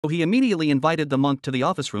he immediately invited the monk to the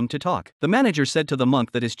office room to talk. The manager said to the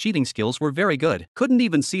monk that his cheating skills were very good, couldn't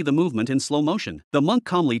even see the movement in slow motion. The monk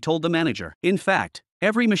calmly told the manager, in fact,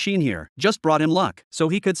 every machine here just brought him luck, so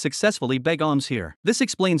he could successfully beg alms here. This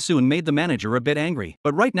explain soon made the manager a bit angry,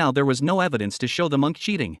 but right now there was no evidence to show the monk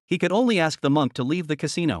cheating. He could only ask the monk to leave the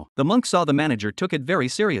casino. The monk saw the manager took it very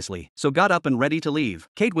seriously, so got up and ready to leave.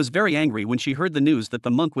 Kate was very angry when she heard the news that the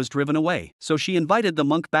monk was driven away, so she invited the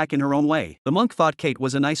monk back in her own way. The monk thought Kate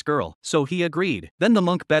was a nice girl, so he agreed. Then the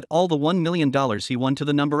monk bet all the $1 million he won to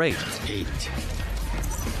the number 8. 8.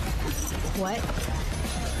 What?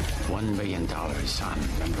 $1 million on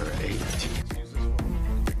number 8.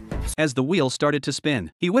 As the wheel started to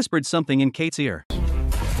spin, he whispered something in Kate's ear.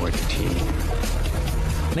 14.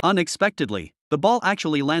 Unexpectedly, the ball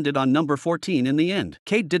actually landed on number 14 in the end.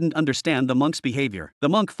 Kate didn't understand the monk's behavior. The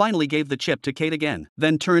monk finally gave the chip to Kate again,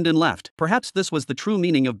 then turned and left. Perhaps this was the true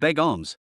meaning of beg alms.